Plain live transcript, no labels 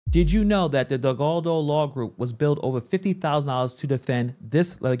Did you know that the Degaldo Law Group was billed over $50,000 to defend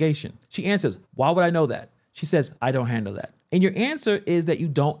this litigation? She answers, why would I know that? She says, I don't handle that. And your answer is that you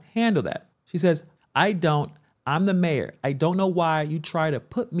don't handle that. She says, I don't. I'm the mayor. I don't know why you try to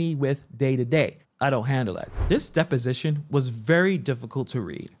put me with day to day. I don't handle that. This deposition was very difficult to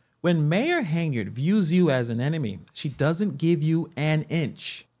read. When Mayor Henyard views you as an enemy, she doesn't give you an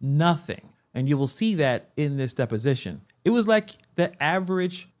inch, nothing. And you will see that in this deposition. It was like the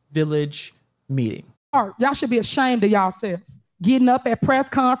average village meeting. Y'all should be ashamed of yourselves. Getting up at press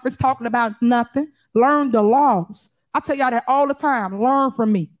conference, talking about nothing. Learn the laws. I tell y'all that all the time. Learn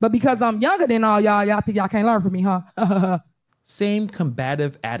from me. But because I'm younger than all y'all think y'all can't learn from me, huh? Same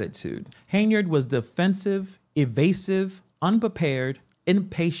combative attitude. Henyard was defensive, evasive, unprepared,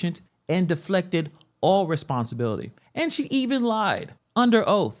 impatient, and deflected all responsibility. And she even lied under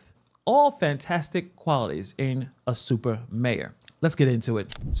oath. All fantastic qualities in a super mayor. Let's get into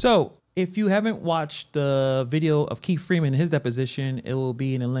it. So if you haven't watched the video of Keith Freeman, his deposition, it will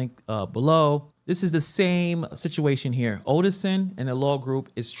be in the link below. This is the same situation here. Odison and the law group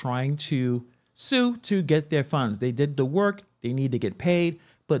is trying to sue to get their funds. They did the work, they need to get paid,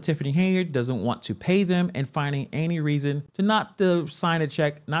 but Tiffany Henyard doesn't want to pay them and finding any reason to not to sign a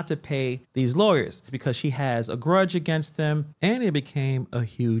check, not to pay these lawyers because she has a grudge against them and it became a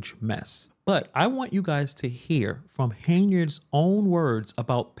huge mess. But I want you guys to hear from Henyard's own words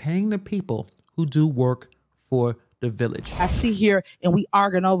about paying the people who do work for the village. I see here and we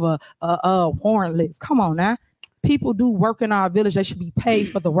arguing over a warrant list. Come on now. People do work in our village. They should be paid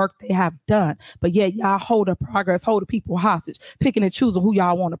for the work they have done. But yet y'all hold the progress, hold the people hostage, picking and choosing who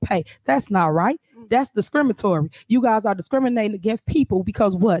y'all want to pay. That's not right. That's discriminatory. You guys are discriminating against people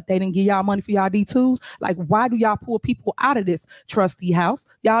because what? They didn't give y'all money for y'all D2s? Like, why do y'all pull people out of this trustee house?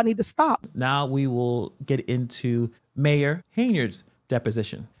 Y'all need to stop. Now we will get into Mayor Henyard's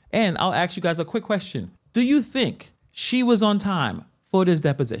deposition. And I'll ask you guys a quick question. Do you think she was on time for this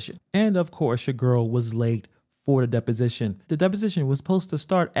deposition? And of course, your girl was late for the deposition. The deposition was supposed to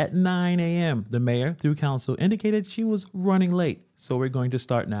start at 9 a.m. The mayor, through counsel, indicated she was running late. So we're going to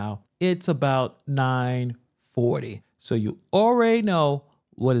start now. It's about 9:40. So you already know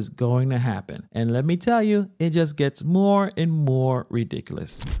what is going to happen. And let me tell you, it just gets more and more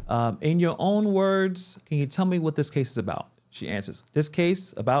ridiculous. In your own words, can you tell me what this case is about? She answers, this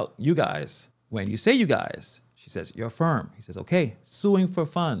case about you guys. When you say you guys, she says, your firm. He says, okay, suing for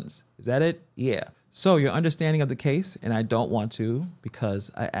funds. Is that it? Yeah. So your understanding of the case, and I don't want to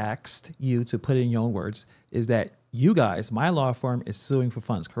because I asked you to put it in your own words, is that you guys, my law firm, is suing for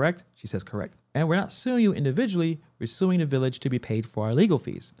funds, correct? She says, correct. And we're not suing you individually. We're suing the village to be paid for our legal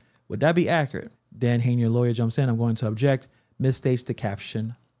fees. Would that be accurate? Then Henyard lawyer jumps in. I'm going to object. Misstates the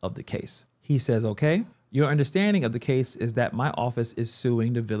caption of the case. He says, okay, your understanding of the case is that my office is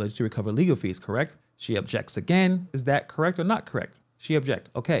suing the village to recover legal fees, correct? She objects again. Is that correct or not correct? She objects.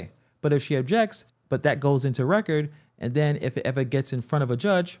 Okay. But if she objects, but that goes into record, and then if it ever gets in front of a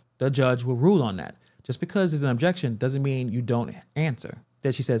judge, the judge will rule on that. Just because there's an objection doesn't mean you don't answer.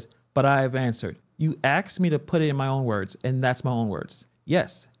 Then she says, but I have answered. You asked me to put it in my own words, and that's my own words.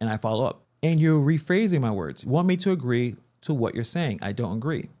 Yes, and I follow up. And you're rephrasing my words. You want me to agree to what you're saying. I don't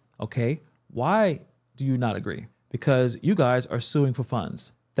agree. Okay, why do you not agree? Because you guys are suing for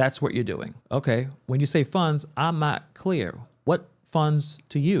funds. That's what you're doing. Okay, when you say funds, I'm not clear. What funds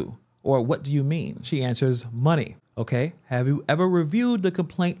to you? Or what do you mean? She answers, money. Okay, have you ever reviewed the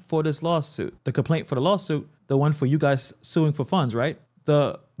complaint for this lawsuit? The complaint for the lawsuit, the one for you guys suing for funds, right?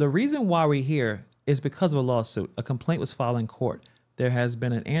 The reason why we're here is because of a lawsuit. A complaint was filed in court. There has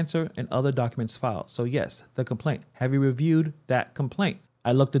been an answer and other documents filed. So yes, the complaint. Have you reviewed that complaint?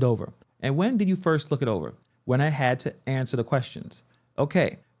 I looked it over. And when did you first look it over? When I had to answer the questions.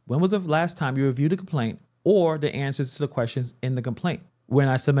 Okay, when was the last time you reviewed the complaint or the answers to the questions in the complaint? When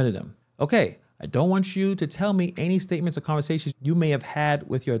I submitted them. Okay, I don't want you to tell me any statements or conversations you may have had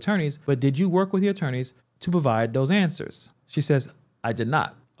with your attorneys, but did you work with your attorneys to provide those answers? She says, I did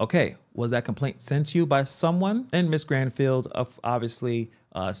not. Okay, was that complaint sent to you by someone? And Miss Granfield, obviously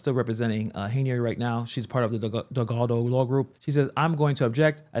still representing Henyard right now. She's part of the Degaldo Law Group. She says, I'm going to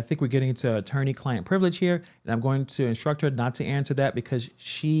object. I think we're getting into attorney-client privilege here, and I'm going to instruct her not to answer that because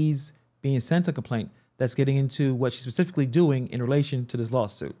she's being sent a complaint that's getting into what she's specifically doing in relation to this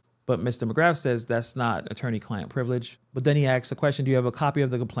lawsuit. But Mr. McGrath says that's not attorney-client privilege. But then he asks a question, do you have a copy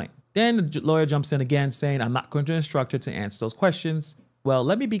of the complaint? Then the lawyer jumps in again saying, I'm not going to instruct her to answer those questions. Well,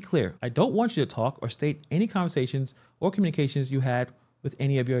 let me be clear. I don't want you to talk or state any conversations or communications you had with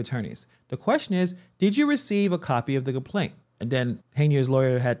any of your attorneys. The question is, did you receive a copy of the complaint? And then Henyard's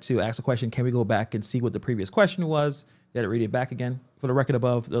lawyer had to ask the question, can we go back and see what the previous question was? They had to read it back again For the record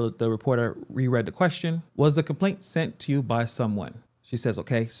above, the reporter reread the question. Was the complaint sent to you by someone? She says,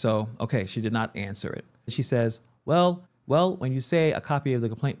 okay, she did not answer it. She says, well, when you say a copy of the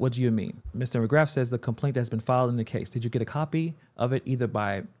complaint, what do you mean? Mr. McGrath says the complaint has been filed in the case. Did you get a copy of it either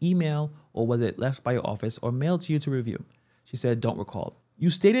by email or was it left by your office or mailed to you to review? She said, don't recall. You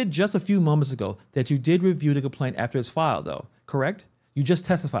stated just a few moments ago that you did review the complaint after it's filed, though, correct? You just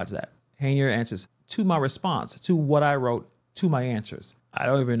testified to that. Henyard answers, to my response, to what I wrote, to my answers. I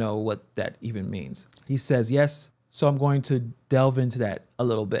don't even know what that even means. He says, yes, so I'm going to delve into that a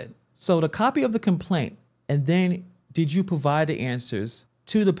little bit. So the copy of the complaint, and then did you provide the answers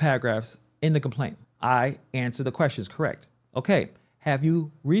to the paragraphs in the complaint? I answer the questions, correct. Okay, have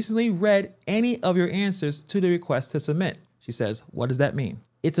you recently read any of your answers to the request to submit? She says, what does that mean?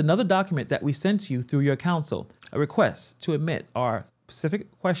 It's another document that we sent to you through your counsel. A request to admit our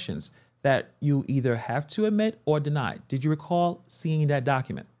specific questions that you either have to admit or deny. Did you recall seeing that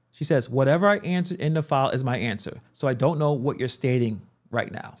document? She says, whatever I answered in the file is my answer. So I don't know what you're stating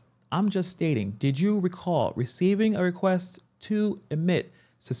right now. I'm just stating, did you recall receiving a request to admit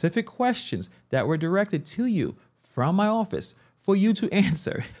specific questions that were directed to you from my office for you to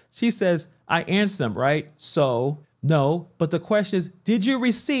answer? She says, I answered them, right? So no, but the question is, did you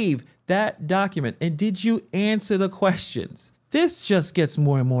receive that document and did you answer the questions? This just gets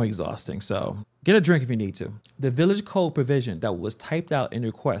more and more exhausting, so get a drink if you need to. The Village Code provision that was typed out in the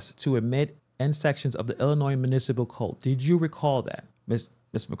request to admit in sections of the Illinois Municipal Code, did you recall that? Ms.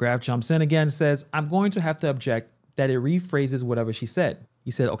 McGrath jumps in again and says, I'm going to have to object that it rephrases whatever she said.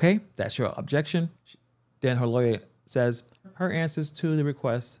 He said, okay, that's your objection. Then her lawyer says, her answers to the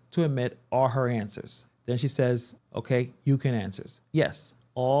request to admit are her answers. Then she says, okay, you can answers. Yes,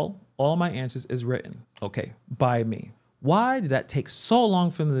 all my answers is written, okay, by me. Why did that take so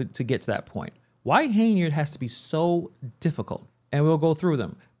long for them to get to that point? Why Henyard has to be so difficult? And we'll go through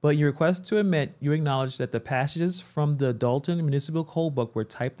them. But your request to admit, you acknowledge that the passages from the Dalton Municipal Code book were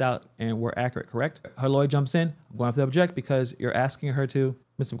typed out and were accurate, correct? Her lawyer jumps in. I'm going to have to object because you're asking her to.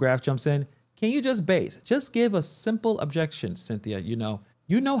 Mr. McGrath jumps in. Can you just give a simple objection, Cynthia? You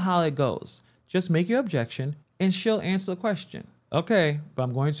know how it goes. Just make your objection and she'll answer the question. Okay, but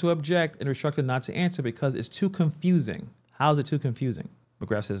I'm going to object and instruct her not to answer because it's too confusing. How is it too confusing?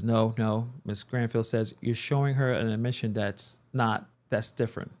 McGrath says, no. Ms. Granfield says, you're showing her an admission that's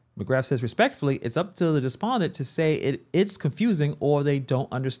different. McGrath says, respectfully, it's up to the respondent to say it's confusing or they don't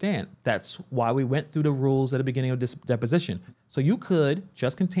understand. That's why we went through the rules at the beginning of this deposition. So you could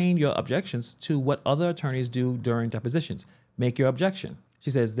just contain your objections to what other attorneys do during depositions. Make your objection. She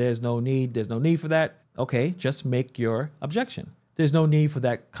says, there's no need for that. Okay, just make your objection. There's no need for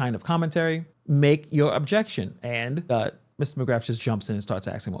that kind of commentary. Make your objection. And Mr. McGrath just jumps in and starts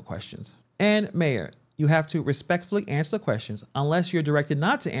asking more questions. And Mayor, you have to respectfully answer the questions unless you're directed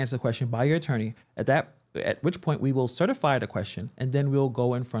not to answer the question by your attorney, at which point we will certify the question and then we'll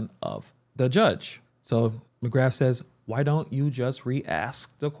go in front of the judge. So McGrath says, why don't you just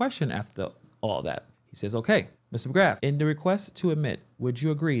re-ask the question after all that? He says, okay. Mr. McGrath, in the request to admit, would you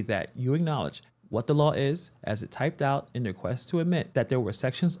agree that you acknowledge what the law is as it typed out in the request to admit that there were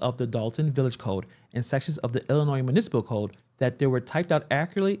sections of the Dalton Village Code and sections of the Illinois Municipal Code that they were typed out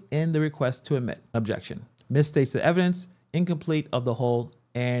accurately in the request to admit? Objection. Misstates the evidence, incomplete of the whole,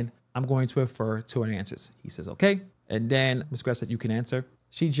 and I'm going to refer to her answers. He says, okay. And then Ms. Graff said, you can answer.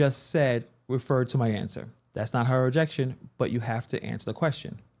 She just said, refer to my answer. That's not her objection, but you have to answer the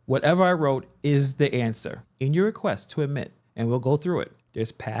question. Whatever I wrote is the answer in your request to admit, and we'll go through it.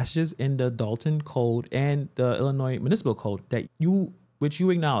 There's passages in the Dalton Code and the Illinois Municipal Code which you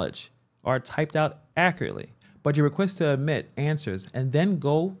acknowledge are typed out accurately, but your request to admit answers and then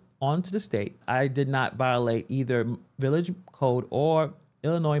go on to the state. I did not violate either Village Code or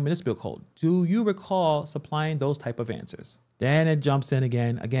Illinois Municipal Code. Do you recall supplying those type of answers? Then it jumps in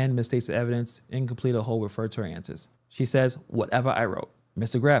again, misstates the evidence, incomplete or whole, refer to her answers. She says, whatever I wrote.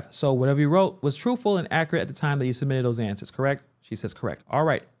 Mr. Graff, so whatever you wrote was truthful and accurate at the time that you submitted those answers, correct? She says, correct. All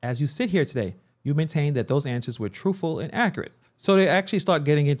right, as you sit here today, you maintain that those answers were truthful and accurate. So they actually start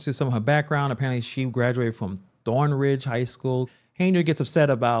getting into some of her background. Apparently she graduated from Thornridge High School. Henyard gets upset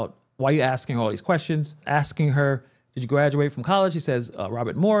about why you asking her all these questions, asking her, did you graduate from college? She says,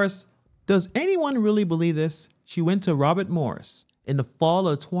 Robert Morris. Does anyone really believe this? She went to Robert Morris in the fall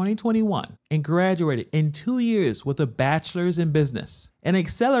of 2021 and graduated in 2 years with a bachelor's in business, an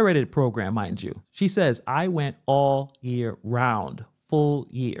accelerated program, mind you. She says, I went all year round, full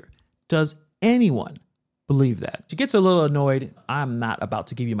year. Does anyone believe that? She gets a little annoyed. I'm not about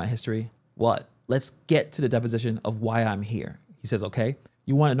to give you my history. What? Let's get to the deposition of why I'm here. He says, okay,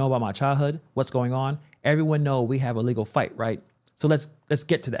 you want to know about my childhood? What's going on? Everyone know we have a legal fight, right? So let's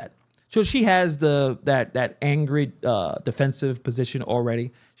get to that. So she has that angry defensive position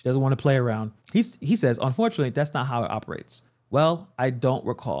already. She doesn't want to play around. He says, unfortunately, that's not how it operates. Well, I don't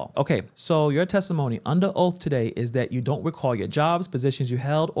recall. Okay, so your testimony under oath today is that you don't recall your jobs, positions you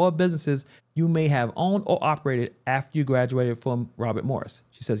held, or businesses you may have owned or operated after you graduated from Robert Morris.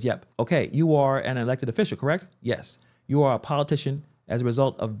 She says, yep. Okay, you are an elected official, correct? Yes. You are a politician as a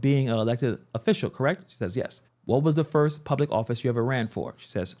result of being an elected official, correct? She says, yes. What was the first public office you ever ran for? She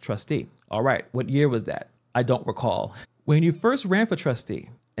says, trustee. All right, what year was that? I don't recall. When you first ran for trustee,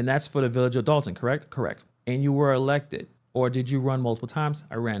 and that's for the village of Dalton, correct? Correct. And you were elected. Or did you run multiple times?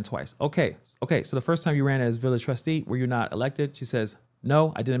 I ran twice. Okay, so the first time you ran as village trustee, were you not elected? She says,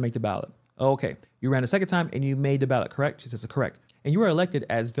 no, I didn't make the ballot. Okay, you ran a second time and you made the ballot, correct? She says, correct. And you were elected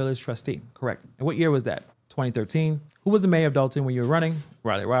as village trustee, correct. And what year was that? 2013. Who was the mayor of Dalton when you were running?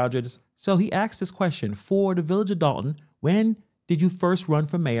 Riley Rogers. So he asked this question for the village of Dalton. When did you first run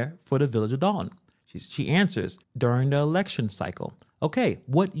for mayor for the village of Dalton? She answers, during the election cycle. Okay,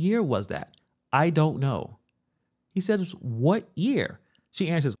 what year was that? I don't know. He says, what year? She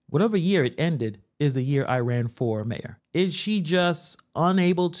answers, whatever year it ended is the year I ran for mayor. Is she just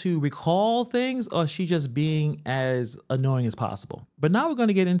unable to recall things, or is she just being as annoying as possible? But now we're going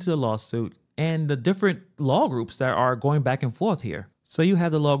to get into the lawsuit and the different law groups that are going back and forth here. So you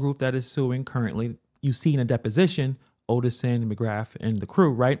have the law group that is suing currently. You see in a deposition, Odison, McGrath, and the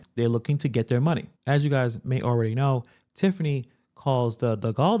crew, right? They're looking to get their money. As you guys may already know, Tiffany calls the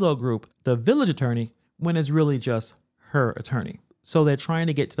Galdo group the village attorney when it's really just her attorney. So they're trying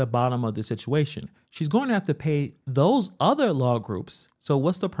to get to the bottom of the situation. She's going to have to pay those other law groups. So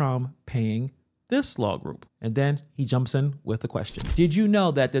what's the problem paying this law group? And then he jumps in with the question. Did you know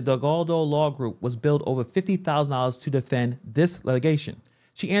that the Galdo law group was billed over $50,000 to defend this litigation?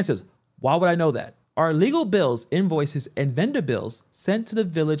 She answers, why would I know that? Are legal bills, invoices, and vendor bills sent to the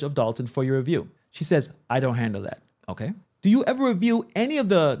village of Dalton for your review? She says, I don't handle that. Okay. Do you ever review any of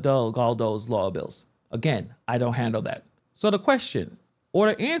the Galdo's law bills? Again, I don't handle that. So the question, or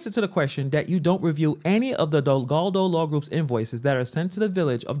the answer to the question that you don't review any of the Galdo Law Group's invoices that are sent to the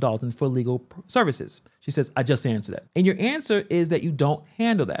village of Dalton for legal services. She says, I just answered that. And your answer is that you don't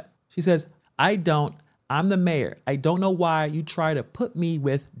handle that. She says, I don't. I'm the mayor. I don't know why you try to put me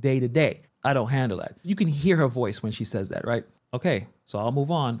with day to day. I don't handle that. You can hear her voice when she says that, right? Okay, so I'll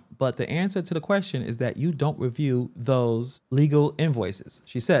move on. But the answer to the question is that you don't review those legal invoices.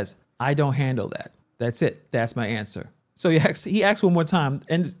 She says, I don't handle that. That's it. That's my answer. So he asks one more time.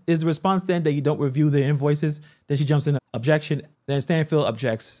 And is the response then that you don't review the invoices? Then she jumps in objection. Then Stanfield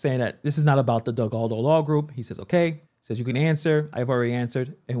objects, saying that this is not about the Galdo Law Group. He says, okay. Says you can answer. I've already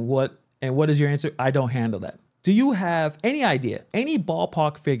answered. And what is your answer? I don't handle that. Do you have any idea, any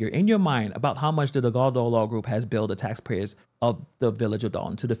ballpark figure in your mind about how much the Galdo Law Group has billed the taxpayers of the village of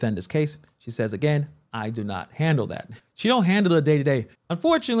Dalton to defend this case? She says again, I do not handle that. She don't handle it day to day.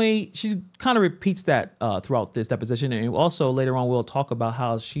 Unfortunately, she kind of repeats that throughout this deposition. And also later on, we'll talk about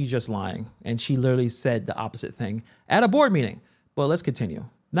how she's just lying. And she literally said the opposite thing at a board meeting. But let's continue.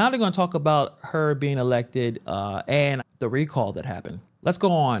 Now they're going to talk about her being elected and the recall that happened. Let's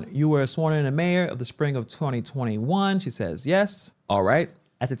go on. You were sworn in as mayor of the spring of 2021. She says, yes. All right.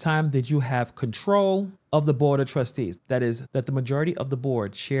 At the time, did you have control of the board of trustees? That is, that the majority of the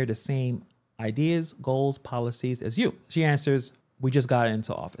board share the same ideas, goals, policies as you? She answers, we just got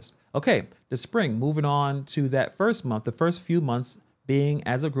into office. Okay, the spring, moving on to that first month, the first few months being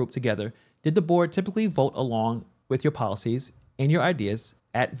as a group together, did the board typically vote along with your policies and your ideas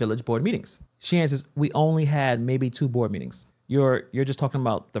at village board meetings? She answers, we only had maybe 2 board meetings. You're just talking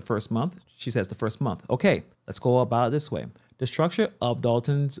about the first month? She says the first month. Okay, let's go about it this way. The structure of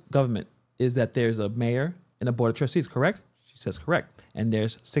Dalton's government is that there's a mayor and a board of trustees, correct? She says correct. And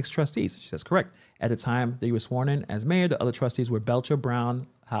there's 6 trustees. She says correct. At the time that you were sworn in as mayor, the other trustees were Belcher, Brown,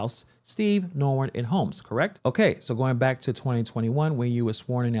 House, Steve, Norwood, and Holmes, correct? Okay, so going back to 2021 when you were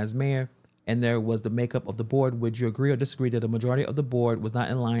sworn in as mayor and there was the makeup of the board, would you agree or disagree that the majority of the board was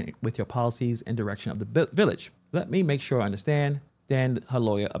not in line with your policies and direction of the village? Let me make sure I understand. Then her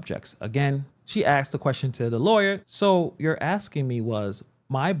lawyer objects. Again, she asked the question to the lawyer. So you're asking me was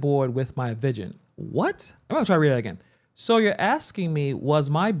my board with my vision. What? I'm going to try to read that again. So you're asking me, was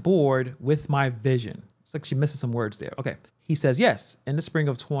my board with my vision? It's like she misses some words there. Okay. He says, yes. In the spring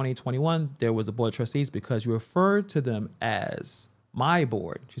of 2021, there was a board of trustees because you referred to them as my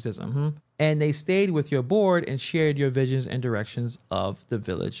board. She says, and they stayed with your board and shared your visions and directions of the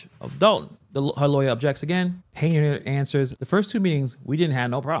village of Dalton. Her lawyer objects again. Henyard answers, the first 2 meetings, we didn't have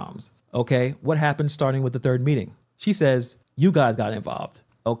no problems. Okay, what happened starting with the 3rd meeting? She says, you guys got involved.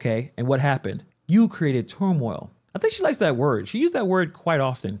 Okay, and what happened? You created turmoil. I think she likes that word. She used that word quite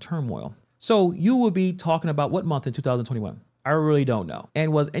often, turmoil. So you will be talking about what month in 2021? I really don't know.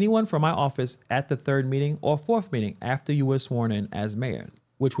 And was anyone from my office at the third meeting or fourth meeting after you were sworn in as mayor?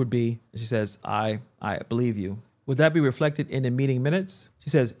 Which would be, she says, I believe you. Would that be reflected in the meeting minutes? She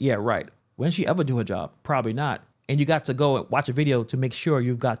says, yeah, right. When she ever do her job? Probably not. And you got to go and watch a video to make sure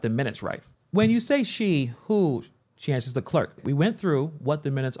you've got the minutes right. When you say she, who? She answers the clerk. We went through what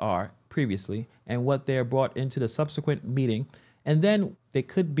the minutes are previously and what they're brought into the subsequent meeting. And then they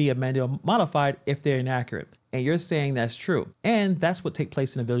could be amended or modified if they're inaccurate. And you're saying that's true. And that's what take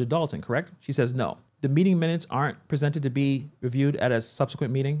place in the Village of Dalton, correct? She says no. The meeting minutes aren't presented to be reviewed at a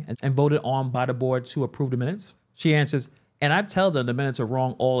subsequent meeting and voted on by the board to approve the minutes. She answers, and I tell them the minutes are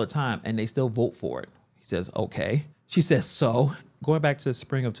wrong all the time and they still vote for it. He says, okay. She says, so going back to the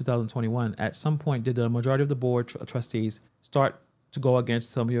spring of 2021, at some point did the majority of the board trustees start to go against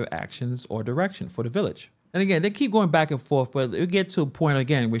some of your actions or direction for the village? And again, they keep going back and forth, but it get to a point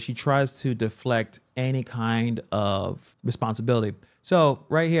again where she tries to deflect any kind of responsibility. So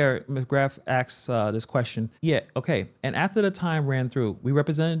right here, McGrath asks this question. Yeah, okay. And after the time ran through, we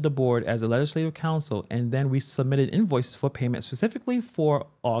represented the board as a legislative council, and then we submitted invoices for payment specifically for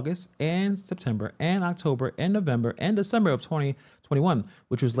August and September and October and November and December of 2021,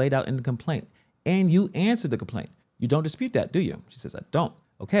 which was laid out in the complaint. And you answered the complaint. You don't dispute that, do you? She says, I don't.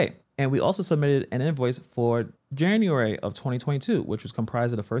 Okay. And we also submitted an invoice for January of 2022, which was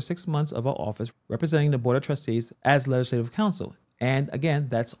comprised of the first 6 months of our office representing the Board of Trustees as Legislative Council. And again,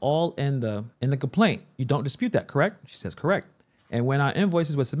 that's all in the complaint. You don't dispute that, correct? She says, correct. And when our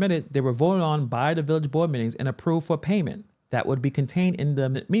invoices were submitted, they were voted on by the village board meetings and approved for payment. That would be contained in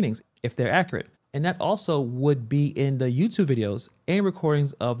the meetings if they're accurate. And that also would be in the YouTube videos and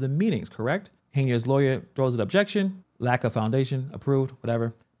recordings of the meetings, correct? Henyard's lawyer throws an objection, lack of foundation, approved,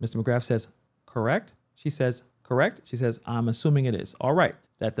 whatever. Mr. McGrath says, correct? She says, correct? She says, I'm assuming it is. All right.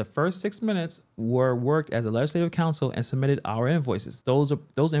 That the first 6 minutes were worked as a legislative council and submitted our invoices.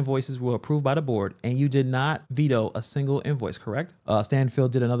 Those invoices were approved by the board, and you did not veto a single invoice, correct?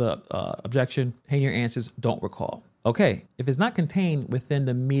 Stanfield did another objection. Henyard answers, don't recall. Okay. If it's not contained within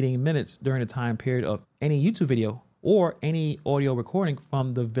the meeting minutes during the time period of any YouTube video or any audio recording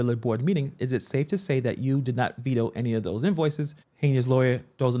from the village board meeting, is it safe to say that you did not veto any of those invoices? Henyard's lawyer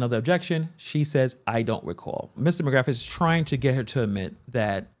throws another objection. She says, I don't recall. Mr. McGrath is trying to get her to admit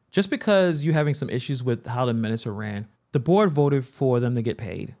that just because you're having some issues with how the minutes are ran, the board voted for them to get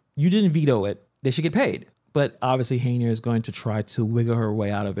paid. You didn't veto it. They should get paid. But obviously Henyard is going to try to wiggle her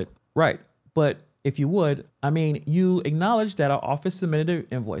way out of it. Right. But if you would, I mean, you acknowledge that our office submitted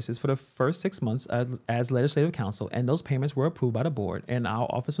the invoices for the first 6 months as legislative council, and those payments were approved by the board, and our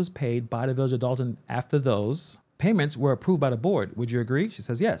office was paid by the Village of Dalton after those payments were approved by the board. Would you agree? She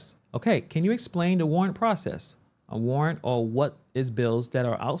says, yes. Okay. Can you explain the warrant process? A warrant or what is bills that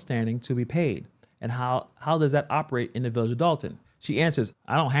are outstanding to be paid, and how does that operate in the Village of Dalton? She answers,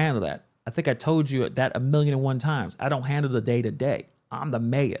 I don't handle that. I think I told you that 1,000,001 times. I don't handle the day to day. I'm the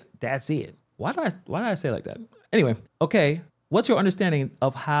mayor. That's it. Why did I say it like that? Anyway, okay. What's your understanding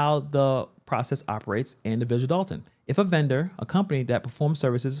of how the process operates in the Village of Dalton? If a vendor, a company that performs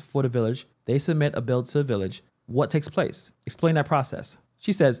services for the village, they submit a bill to the village, what takes place? Explain that process.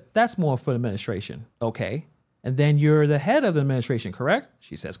 She says, that's more for the administration. Okay. And then you're the head of the administration, correct?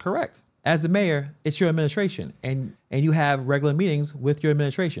 She says, correct. As the mayor, it's your administration, and you have regular meetings with your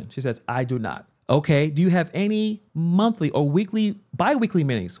administration. She says, I do not. Okay. Do you have any monthly or weekly, bi-weekly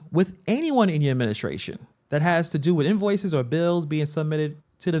meetings with anyone in your administration that has to do with invoices or bills being submitted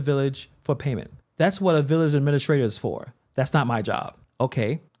to the village for payment? That's what a village administrator is for. That's not my job.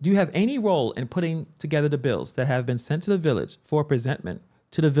 Okay. Do you have any role in putting together the bills that have been sent to the village for presentment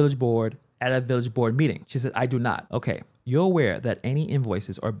to the village board at a village board meeting? She said, I do not. Okay. You're aware that any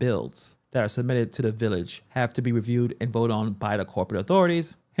invoices or bills that are submitted to the village have to be reviewed and voted on by the corporate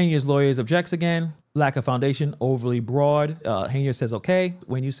authorities. Henyard's lawyers objects again. Lack of foundation, overly broad. Henyard says, okay.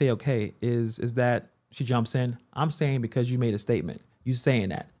 When you say okay, is that, she jumps in, I'm saying because you made a statement. You saying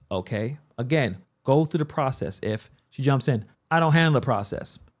that. Okay. Again, go through the process. If she jumps in, I don't handle the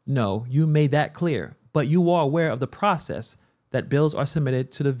process. No, you made that clear. But you are aware of the process that bills are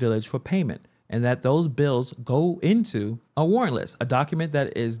submitted to the village for payment, and that those bills go into a warrant list, a document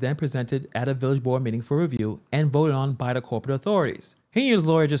that is then presented at a village board meeting for review and voted on by the corporate authorities. Henyard's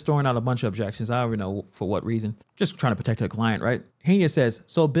lawyer just throwing out a bunch of objections. I don't even know for what reason. Just trying to protect her client, right? Henyard says,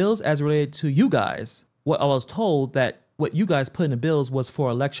 so bills as related to you guys, what I was told that what you guys put in the bills was for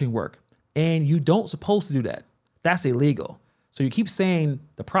election work, and you don't supposed to do that. That's illegal. So you keep saying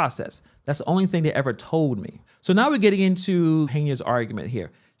the process. That's the only thing they ever told me. So now we're getting into Henyard's argument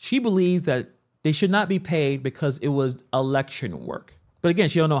here. She believes that they should not be paid because it was election work. But again,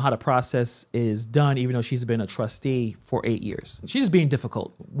 she don't know how the process is done, even though she's been a trustee for 8 years. She's just being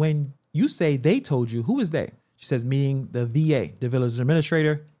difficult. When you say they told you, who is they? She says, meaning the VA, the village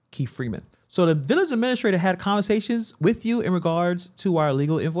administrator, Keith Freeman. So the village administrator had conversations with you in regards to our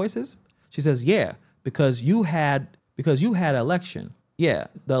legal invoices? She says, yeah, because you had election. Yeah,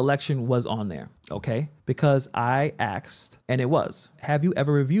 the election was on there, okay? Because I asked, and it was. Have you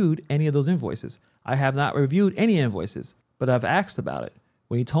ever reviewed any of those invoices? I have not reviewed any invoices, but I've asked about it.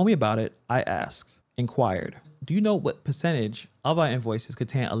 When you told me about it, I asked, inquired. Do you know what percentage of our invoices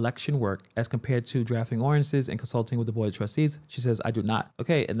contain election work as compared to drafting ordinances and consulting with the Board of Trustees? She says, I do not.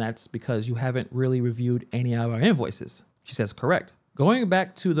 Okay, and that's because you haven't really reviewed any of our invoices. She says, correct. Going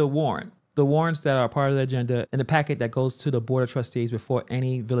back to the warrant, the warrants that are part of the agenda in the packet that goes to the Board of Trustees before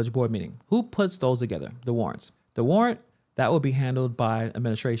any village board meeting. Who puts those together? The warrants. The warrant, that will be handled by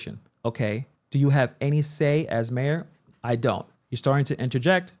administration. Okay, do you have any say as mayor? I don't. You're starting to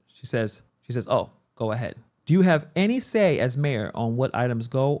interject. She says, oh, go ahead. Do you have any say as mayor on what items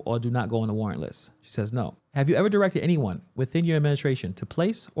go or do not go on the warrant list? She says, no. Have you ever directed anyone within your administration to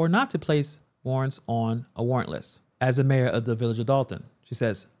place or not to place warrants on a warrant list? As the mayor of the village of Dalton, she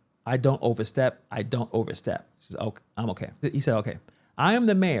says, I don't overstep. I don't overstep. She says, okay, I'm okay. He said, okay. I am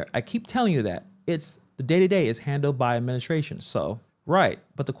the mayor. I keep telling you that. It's the day-to-day is handled by administration. So, right.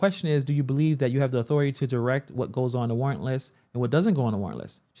 But the question is, do you believe that you have the authority to direct what goes on the warrant list and what doesn't go on the warrant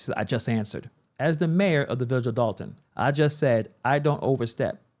list? She said, I just answered. As the mayor of the village of Dalton, I just said, I don't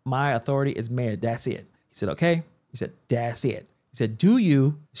overstep. My authority is mayor. That's it. He said, okay. He said, that's it. He said, do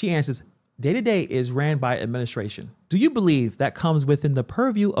you? She answers, day-to-day is ran by administration. Do you believe that comes within the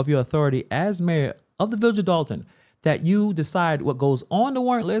purview of your authority as mayor of the village of Dalton that you decide what goes on the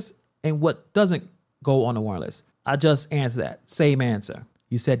warrant list and what doesn't go on the warrant list? I just answered that. Same answer.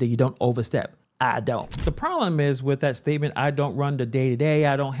 You said that you don't overstep. I don't. The problem is with that statement, I don't run the day-to-day.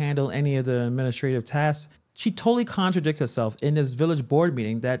 I don't handle any of the administrative tasks. She totally contradicts herself in this village board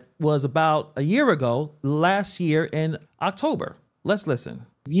meeting that was about a year ago, last year in October. Let's listen.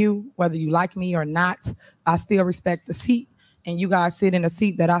 You, whether you like me or not, I still respect the seat. And you guys sit in a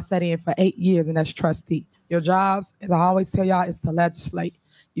seat that I sat in for 8 years, and that's trustee. Your jobs, as I always tell y'all, is to legislate.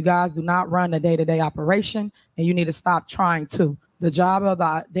 You guys do not run the day-to-day operation, and you need to stop trying to. The job of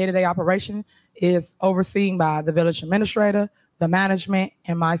the day-to-day operation is overseen by the village administrator, the management,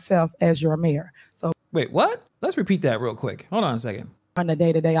 and myself as your mayor. So wait, what? Let's repeat that real quick. Hold on a second. Run the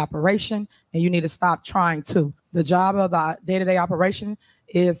day-to-day operation, and you need to stop trying to. The job of the day-to-day operation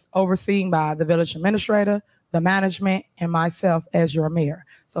is overseen by the village administrator, the management, and myself as your mayor.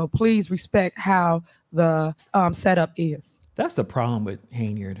 So please respect how the setup is. That's the problem with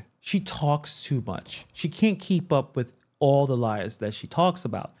Henyard. She talks too much. She can't keep up with all the lies that she talks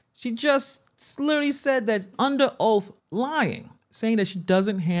about. She just literally said that under oath lying, saying that she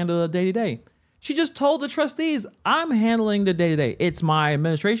doesn't handle the day-to-day. She just told the trustees, I'm handling the day-to-day. It's my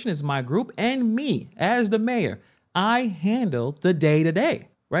administration, it's my group, and me as the mayor. I handle the day-to-day,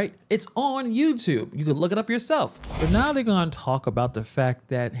 right? It's on YouTube. You can look it up yourself. But now they're going to talk about the fact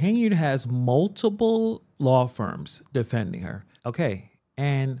that Henyard has multiple law firms defending her. Okay,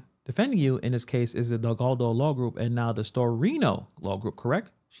 and defending you in this case is the Dogaldo Law Group and now the Storino Law Group,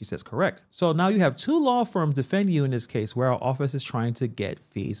 correct? She says correct. So now you have two law firms defending you in this case where our office is trying to get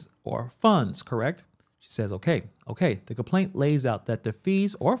fees or funds, correct? She says, okay. The complaint lays out that the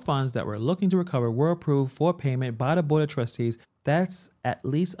fees or funds that we're looking to recover were approved for payment by the Board of Trustees. That's at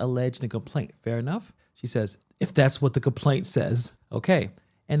least alleged in the complaint. Fair enough? She says, if that's what the complaint says, okay.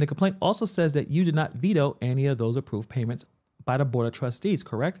 And the complaint also says that you did not veto any of those approved payments by the Board of Trustees,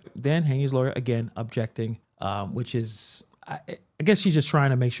 correct? Then Henyard's lawyer, again, objecting, which is, I guess she's just trying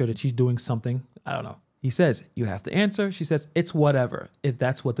to make sure that she's doing something. I don't know. He says, you have to answer. She says, it's whatever, if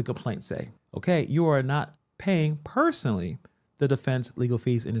that's what the complaints say. Okay, you are not paying personally the defense legal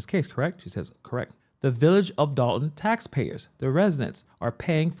fees in this case, correct? She says, correct. The Village of Dalton taxpayers, the residents, are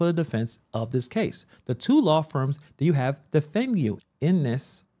paying for the defense of this case. The two law firms that you have defend you in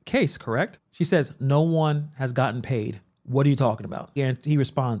this case, correct? She says, no one has gotten paid. What are you talking about? And he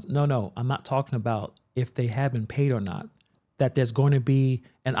responds, no, I'm not talking about if they have been paid or not. That there's going to be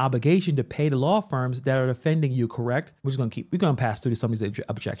an obligation to pay the law firms that are defending you, correct? We're going to pass through some of these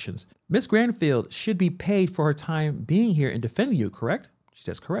objections. Miss Granfield should be paid for her time being here and defending you, correct? She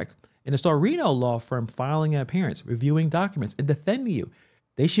says correct. And the Storino law firm filing an appearance, reviewing documents, and defending you,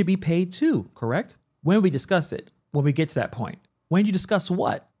 they should be paid too, correct? When we discuss it, when we get to that point. When you discuss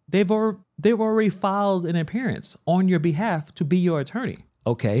what? They've already filed an appearance on your behalf to be your attorney.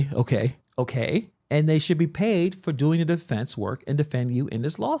 Okay. And they should be paid for doing the defense work and defend you in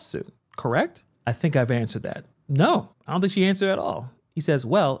this lawsuit, correct? I think I've answered that. No, I don't think she answered at all. He says,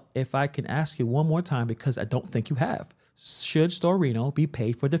 well, if I can ask you one more time, because I don't think you have. Should Storino be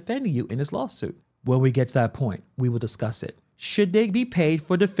paid for defending you in this lawsuit? When we get to that point, we will discuss it. Should they be paid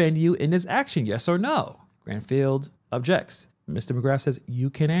for defending you in this action? Yes or no? Granfield objects. Mr. McGrath says, you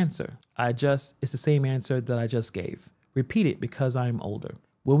can answer. It's the same answer that I just gave. Repeat it because I'm older.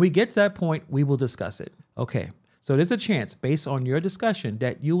 When we get to that point, we will discuss it. Okay, so there's a chance based on your discussion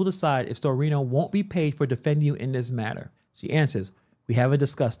that you will decide if Storino won't be paid for defending you in this matter. She answers, we haven't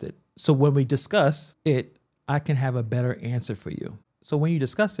discussed it. So when we discuss it, I can have a better answer for you. So when you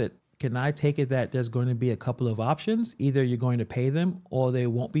discuss it, can I take it that there's going to be a couple of options? Either you're going to pay them or they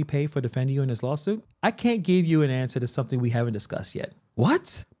won't be paid for defending you in this lawsuit? I can't give you an answer to something we haven't discussed yet.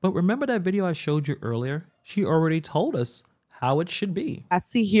 What? But remember that video I showed you earlier? She already told us how it should be. I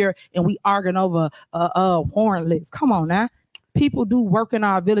see here and we arguing over warrant lists. Come on now. People do work in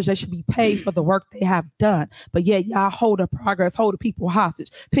our village. They should be paid for the work they have done. But yet y'all hold the progress, hold the people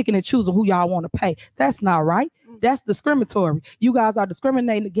hostage, picking and choosing who y'all want to pay. That's not right. That's discriminatory. You guys are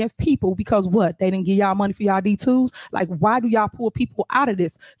discriminating against people because what? They didn't give y'all money for y'all D2s? Like, why do y'all pull people out of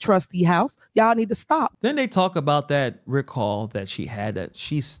this trustee house? Y'all need to stop. Then they talk about that recall that she had that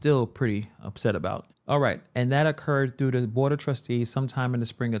she's still pretty upset about. All right. And that occurred through the Board of Trustees sometime in the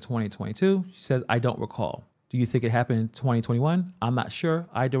spring of 2022. She says, I don't recall. Do you think it happened in 2021? I'm not sure.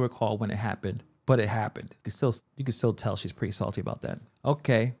 I don't recall when it happened, but it happened. You can still tell she's pretty salty about that.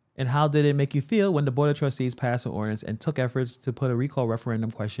 Okay. And how did it make you feel when the Board of Trustees passed an ordinance and took efforts to put a recall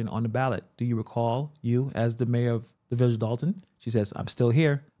referendum question on the ballot? Do you recall you as the mayor of the village of Dalton? She says, I'm still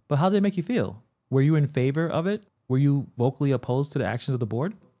here. But how did it make you feel? Were you in favor of it? Were you vocally opposed to the actions of the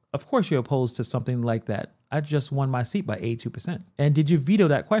board? Of course you're opposed to something like that. I just won my seat by 82%. And did you veto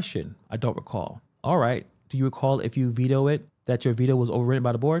that question? I don't recall. All right. Do you recall if you veto it, that your veto was overridden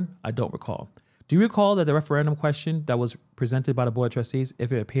by the board? I don't recall. Do you recall that the referendum question that was presented by the Board of Trustees,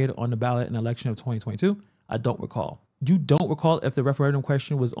 if it appeared on the ballot in the election of 2022? I don't recall. You don't recall if the referendum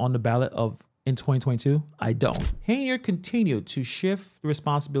question was on the ballot in 2022? I don't. Henyard continued to shift the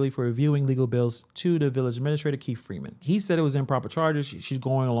responsibility for reviewing legal bills to the village administrator, Keith Freeman. He said it was improper charges. She's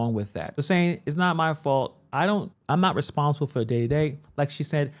going along with that. So saying it's not my fault. I'm not responsible for the day-to-day. Like she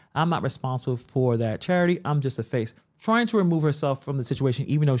said, I'm not responsible for that charity. I'm just a face. Trying to remove herself from the situation,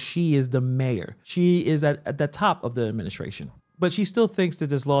 even though she is the mayor. She is at the top of the administration. But she still thinks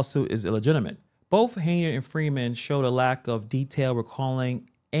that this lawsuit is illegitimate. Both Henyard and Freeman showed a lack of detail recalling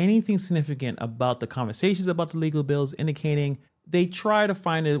anything significant about the conversations about the legal bills, indicating they try to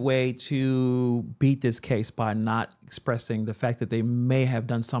find a way to beat this case by not expressing the fact that they may have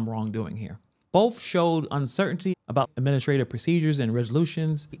done some wrongdoing here. Both showed uncertainty about administrative procedures and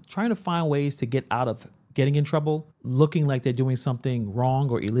resolutions, trying to find ways to get out of getting in trouble, looking like they're doing something wrong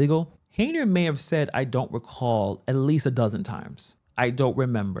or illegal. Henyard may have said, I don't recall, at least a dozen times. I don't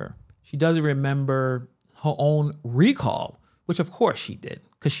remember. She doesn't remember her own recall, which of course she did,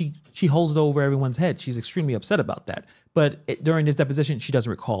 because she holds it over everyone's head. She's extremely upset about that. But during this deposition, she doesn't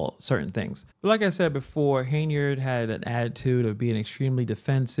recall certain things. But like I said before, Henyard had an attitude of being extremely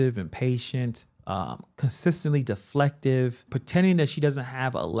defensive, impatient, consistently deflective, pretending that she doesn't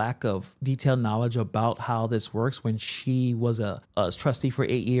have a lack of detailed knowledge about how this works when she was a trustee for 8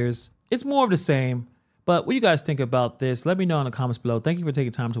 years. It's more of the same. But what do you guys think about this? Let me know in the comments below. Thank you for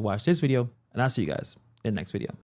taking time to watch this video, and I'll see you guys in the next video.